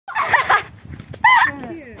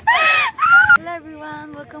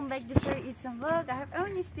everyone, welcome back to Sori Eats and Vlog. I hope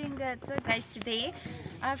everyone is doing good. So guys, today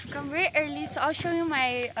I've come very early, so I'll show you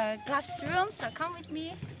my classroom. So come with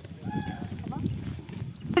me.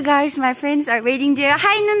 So guys, my friends are waiting there.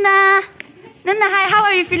 Hi Nana! Nana, hi, how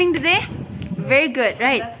are you feeling today? Very good,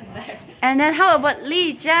 right? And then how about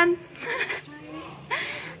Lee, Jan?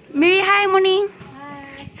 Mary, hi, morning.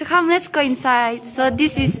 Hi. So come, let's go inside. So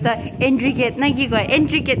this is the entry gate.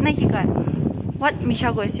 Entry gate. What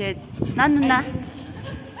Mishago said. Nana.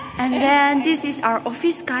 And then this is our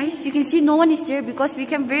office, guys. You can see no one is there because we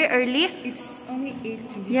came very early. It's only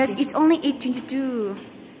 8:22. Yes, it's only 8:22.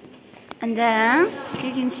 And then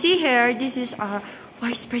you can see here, this is our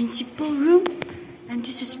vice principal room. And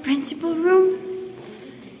this is principal room.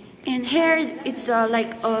 And here it's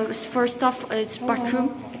for staff, it's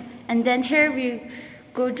bathroom. And then here we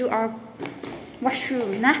go to our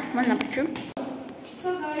washroom. Bathroom.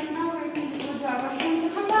 So guys, now we're going to go to our washroom.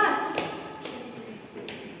 So come fast.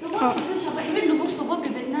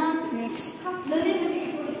 Yes.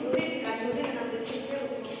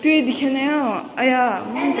 뒤에 디케네요. 아야.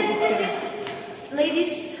 And then this is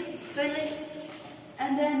ladies' toilet.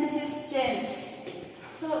 And then this is gents.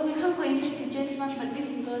 So we can't go inside to gents one, but we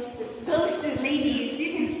can go to ladies.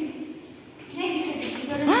 You can see.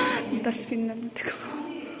 Dustbin na dito.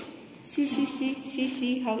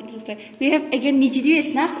 See how it looks like. We have again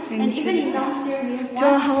Nijidius na, and even in downstairs we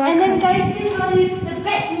have one. And then guys, this one is the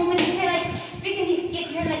best moment. We can get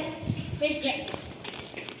here like face here.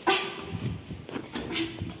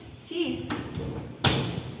 See.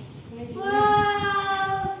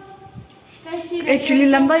 Wow. Guys, see. Actually,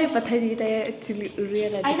 lamba yung patay dito. Actually,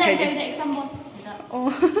 real na. I like the example.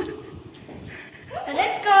 Oh. So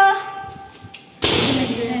let's go.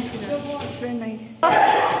 It's very nice.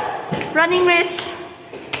 Running race.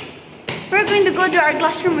 We're going to go to our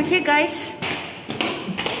classroom, okay, guys?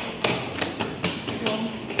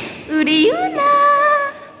 우리 유나야.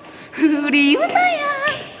 Guys,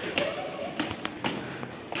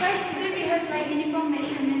 today we have like uniform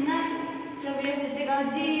measurement, so we have to take out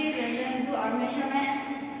this and then do our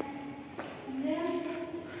measurement. And then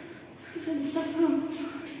this one is stuff from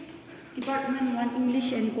Department 1 English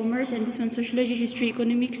and Commerce, and this one Sociology, History,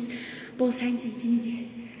 Economics, Pol Science and Dignity.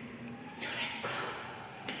 So let's go.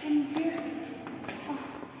 And here.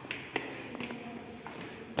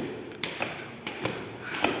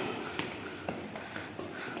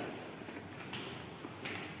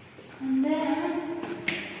 And then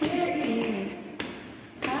What is this?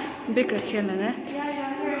 huh? Big rakiya na na.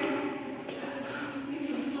 Yeah, here.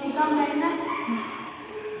 Exam line na.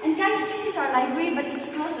 And guys, this is our library, but it's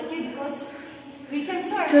closed, okay, because we can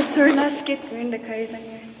search. Just our last kit ko yung nakaya na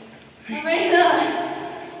nga.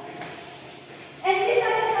 And this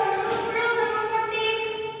one is our room number 14.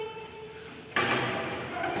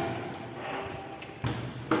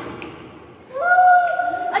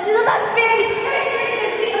 Woo! To the last page. Guys, you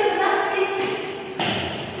can see on the last page.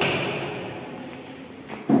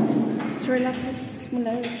 So relax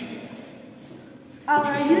mula.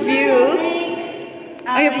 Our View.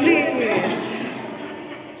 Ay, our please.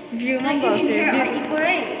 View like mo ba? you can hear our eco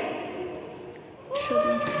rate.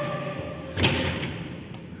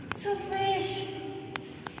 So fresh.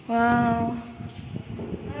 Wow.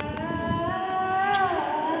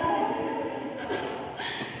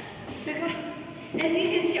 And you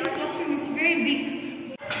can see our classroom is very big.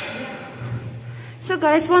 So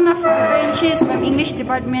guys, one of our benches from English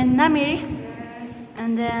department, na Mary? Yes.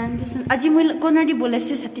 And then this one, aji mo ko na di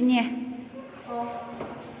bolese sa tinye. Oh.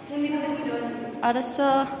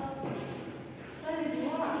 알았어.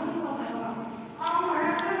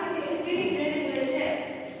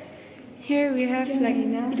 Here we have like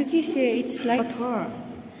it's like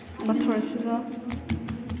Butter siya.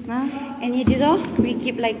 and here we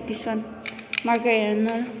keep like this one marker and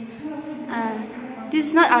this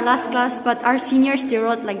is not our last class, but our seniors, they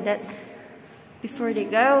wrote like that before they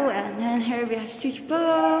go. And then here we have switch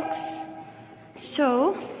books.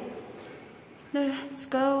 So let's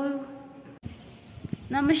go.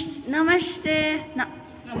 Namaste.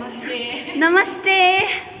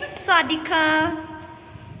 Sawadika.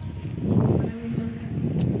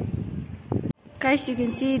 Guys, you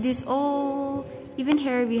can see this all. Even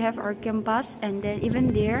here we have our campus, and then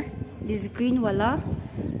even there, this green wala,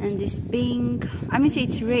 and this pink. I mean, say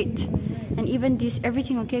it's red, and even this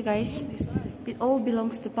everything. Okay, guys, it all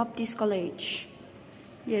belongs to Baptist College.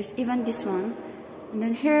 Yes, even this one. And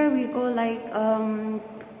then here we go like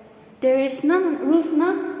there is none roof na.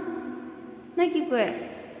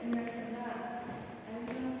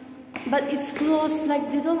 But it's closed. Like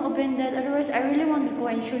they don't open that. Otherwise, I really want to go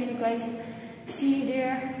and show you guys. See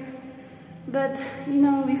there. But you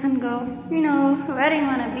know, we can go. You know, where do you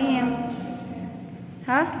wanna be?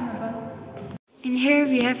 Huh? And here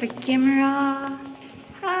we have a camera.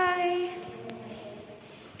 Hi.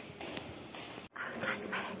 Our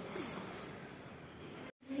classmates.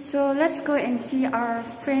 So let's go and see our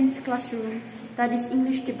friend's classroom. That is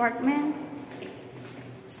English department.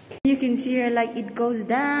 You can see here like it goes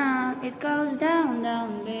down. It goes down,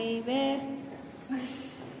 down, baby.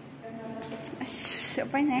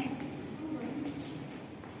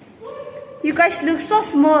 You guys look so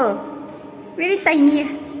small. Very tiny.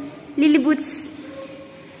 Lily boots.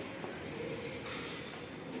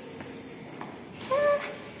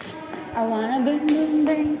 I wanna bang, bang,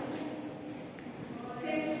 bang.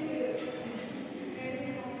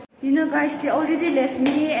 You know guys, they already left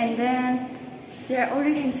me and then they're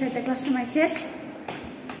already inside the classroom, I guess.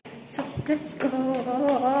 So let's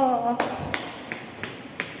go.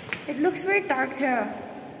 It looks very dark here.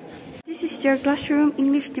 This is their classroom,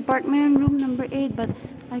 English department, room number 8, but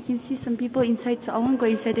I can see some people inside, so I won't go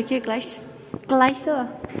inside. Okay, guys? Guys,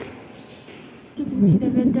 you can see the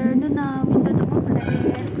weather. No, no, window to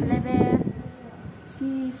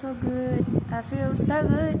see, so good. I feel so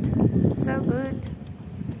good. So good.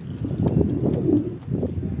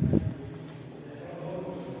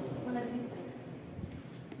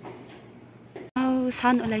 Now,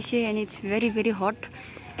 sun and it's very, very hot.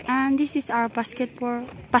 And this is our basketball court.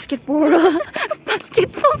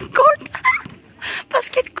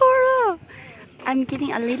 Basket court. I'm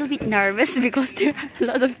getting a little bit nervous because there are a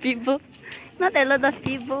lot of people. Not a lot of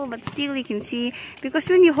people, but still you can see. Because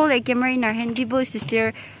when you hold a camera in our hand, people is just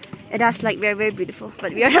there at us like we're very beautiful.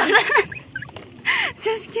 But we are not.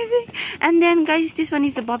 Just kidding. And then guys, this one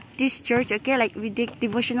is about this church, okay? Like we did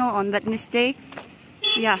devotional on Wednesday.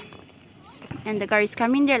 Yeah. And the car is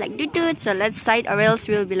coming there like doot, so let's side or else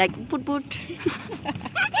we'll be like boot boot.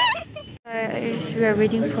 Guys, we are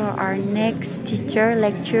waiting for our next teacher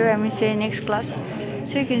lecture. I mean say next class.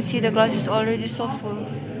 So you can see the class is already so full.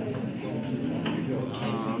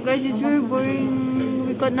 Guys, it's very boring.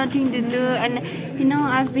 We got nothing to do, and you know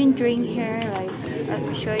I've been doing here. Like let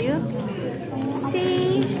me show you.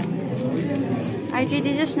 See, I did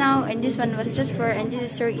this just now, and this one was just for, and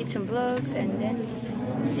this is Sori eat some vlogs, and then.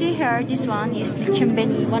 See here, this one is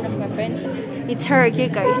Chembeni, one of my friends. It's her, okay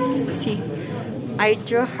guys. See, I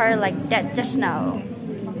drew her like that just now.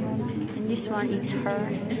 And this one is her.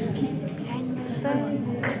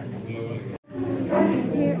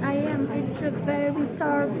 And here I am. It's a very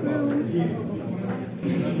dark room.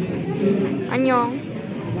 안녕.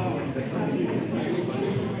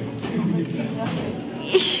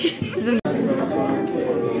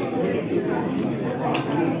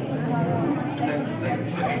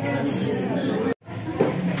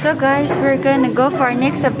 So guys, we're gonna go for our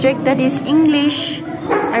next subject, that is English.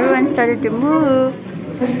 Everyone started to move.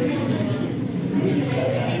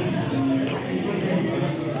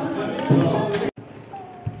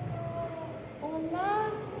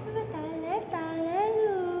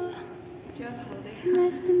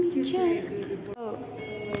 Nice to meet you. Oh.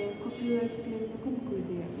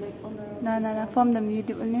 No, from the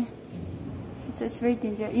YouTube only. So it's very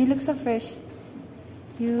dangerous. You look so fresh.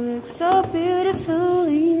 You look so beautiful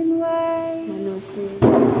in white.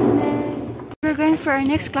 We're going for our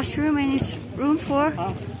next classroom, and it's room 4.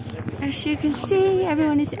 As you can see,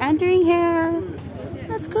 everyone is entering here.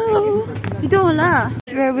 Let's go. Idola.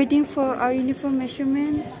 We're waiting for our uniform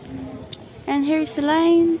measurement. And here is the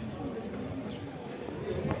line.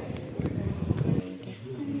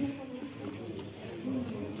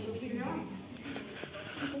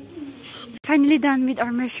 Finally done with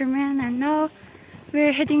our measurement, and now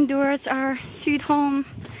we're heading towards our sweet home.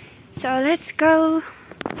 So let's go.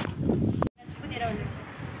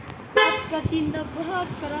 Let's got in the बहुत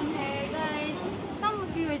गरम है guys. Some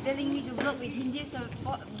of you are telling me to vlog with Hindi, so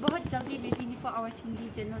बहुत जल्दी में 24 hours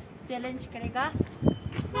Hindi challenge करेगा.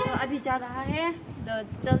 तो अभी जा रहा है. तो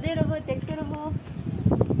चलते रहो, देखते रहो.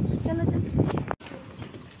 चलो चलो.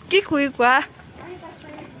 क्या हुई क्या?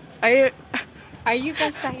 Are you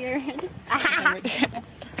guys tired?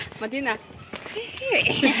 Madina.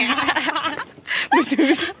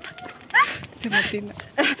 Madina.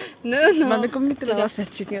 No. Mana kami terus saja.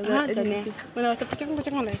 Jangan. Mana usah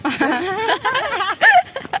pucang-pucang mana.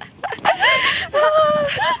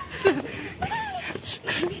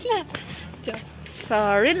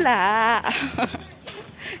 Sorry lah.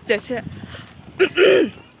 Just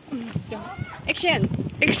Action.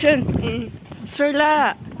 Sorry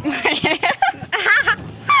lah.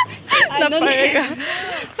 I don't care.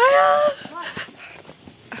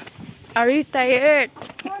 Are you tired?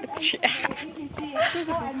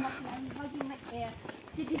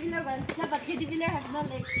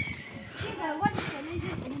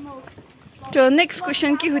 So next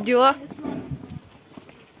question ki hudiwa.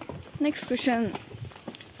 Next question.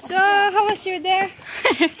 So, how was your day?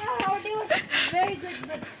 Our day was very good,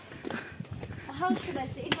 but how should I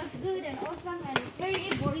say? It was good and awesome and very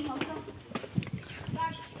boring also.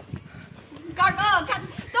 Cut! Oh, cut!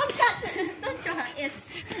 Don't cut! Don't cut! Yes.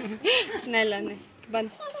 Nalan eh.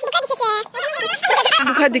 Ban.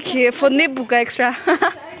 Buka dikhiye. Phone ne buka extra.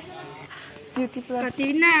 Beautiful.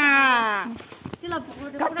 Katina.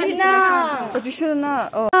 Katina. Position na.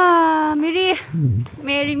 Oh. Ah, marry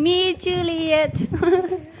me, Juliet.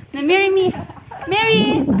 No, marry me. Marry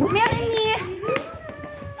me.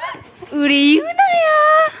 우리 유나야.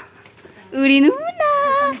 우리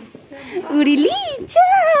누나. 우리 리짠.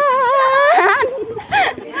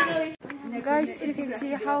 Guys, you can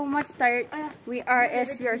see how much tired we are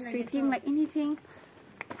as we are sweating like anything.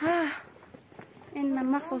 And my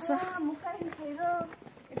mouth also.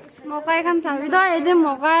 모가이 감사합니다. 애들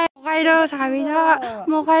모가이로 사비다.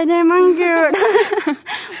 모가이 대만귤.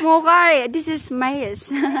 모가이. This is maize.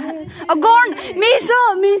 Oh, corn.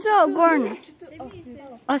 미소, corn.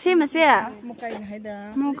 Oh, same as yeah.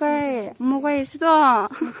 모가이 수도.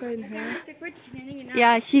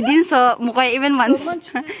 Yeah, she didn't saw moga'i even once.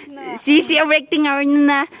 She's acting our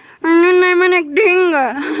nuna. I'm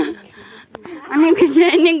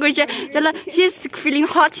acting. She's feeling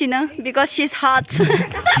hot, you know, because she's hot.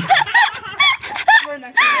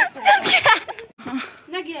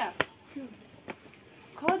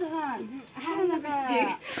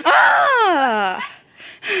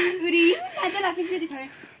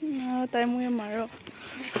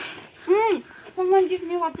 Someone give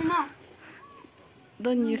me water now.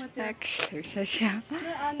 Don't use that, Sasha.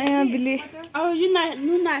 I believe. Oh, you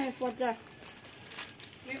have water.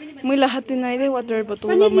 May lahat din na ito water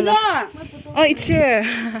bottle mo lang. Oh, it's here.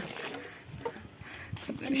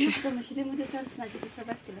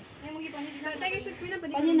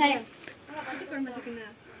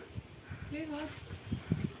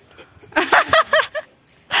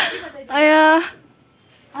 Aya.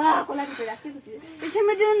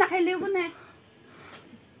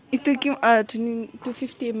 It took him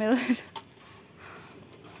 250 ml.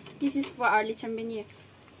 This is for our lichambeni.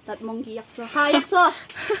 That monkey yakso. Ha yakso.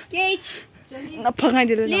 Gage. Napangay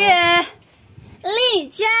dilo na. Li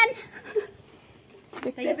Jan.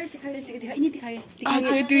 Ah,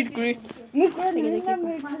 do it great. We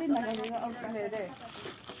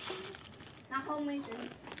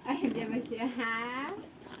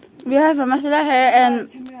have a masala here and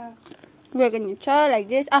we're gonna try like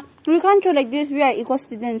this. We can't try like this. We are eco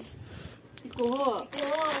students.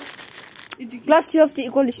 Class 12 the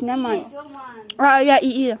eco lish naman. Yeah,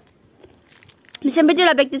 Listen, betul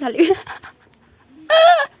lah back to tali.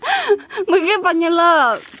 Mungkin panjang.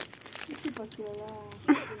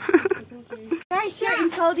 Guys, they're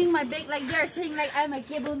insulting my back like they're saying like I'm a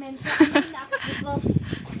cable man. So people,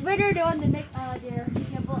 whether they want to make their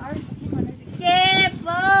cable or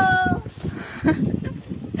cable.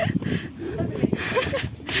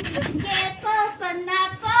 Cable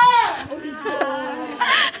pineapple.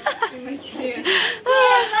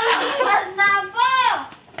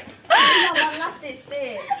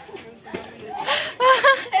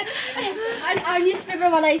 Our newspaper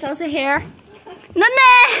wala is also here. None!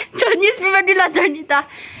 So newspaper nila nita.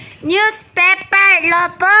 Newspaper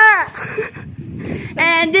lopo.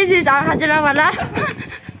 And this is our hajara wala.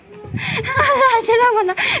 Hajara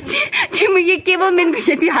wala. Si mugi cable man ko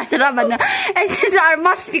siya di hajara wala. And this is our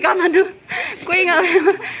must become ano. Going out.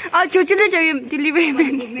 Oh, chochule yung delivery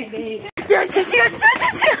man. Just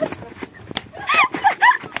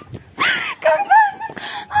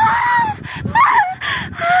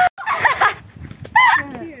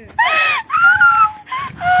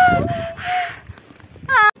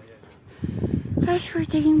Guys, we're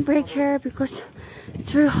taking a break here because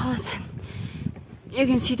it's very hot. You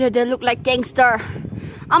can see that they look like gangster.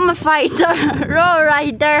 I'm a fighter, raw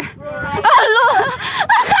rider.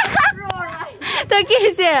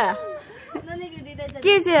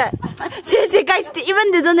 Guys,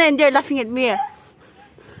 even they don't know and they're laughing at me.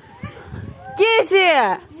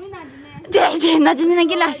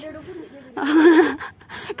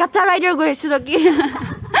 Gacha rider go sudoki.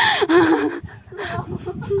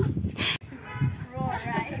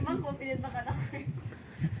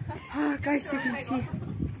 Guys, you can see.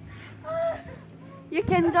 You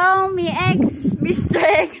can call me X, Mr.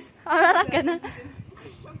 X.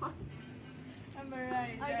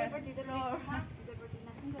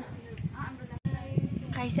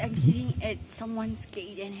 Guys, I'm sitting at someone's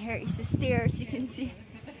gate and here is the stairs, you can see.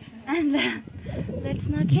 And let's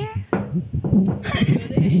knock here.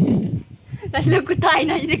 Naloko tayo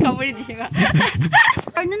na hindi ka muli di siya.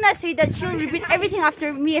 Arnuna say that she'll repeat everything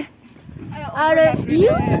after me.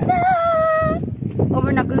 Yuna!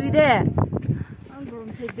 Over na gruide.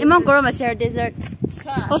 Imang goro ma share dessert.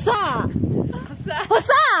 Hosa!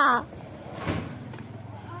 Hosa!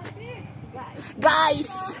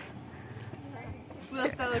 Guys!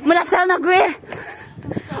 Mulasal na gwe!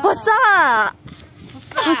 Hosa!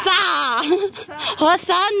 Hosa!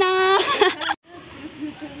 Hosa na!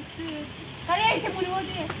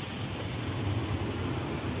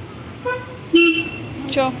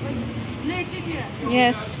 Cho.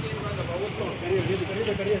 Yes.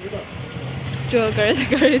 Cho,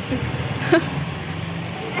 garis.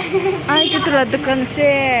 Ay, ito tulad dukan si.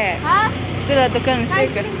 Ha? Tulad dukan si.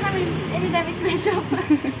 Guys, you can come in anytime. It's my shop.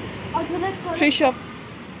 Oh, so let's go. Free shop.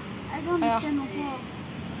 I don't understand also.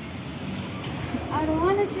 I don't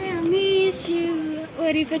wanna say I miss you.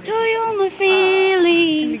 What if I told you all my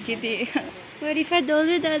feelings? What if I told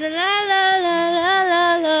you that la la la la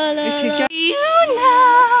la la la? You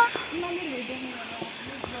know.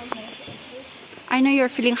 I know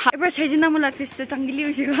you're feeling hot.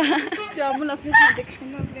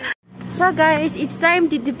 So guys, it's time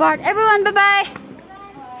to depart. Everyone, bye-bye.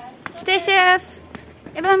 Stay safe.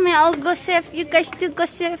 Everyone, may all go safe. You guys too go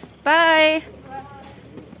safe. Bye.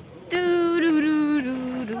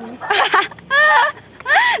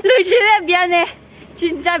 루시네 미안해.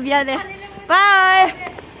 진짜 미안해. Bye.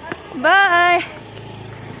 Bye.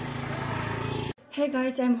 Hey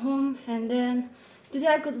guys, I'm home and then today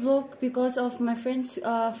I could vlog because of my friend's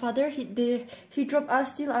father. He dropped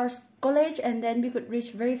us till our college and then we could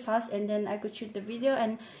reach very fast and then I could shoot the video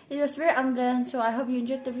and it was very unplanned. So I hope you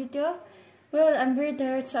enjoyed the video. Well, I'm very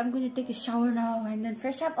tired, so I'm going to take a shower now and then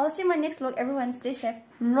fresh up. I'll see you in my next vlog. Everyone stay safe.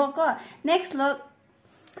 Next vlog.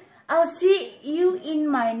 I'll see you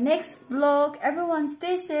in my next vlog. Everyone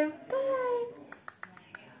stay safe. Bye.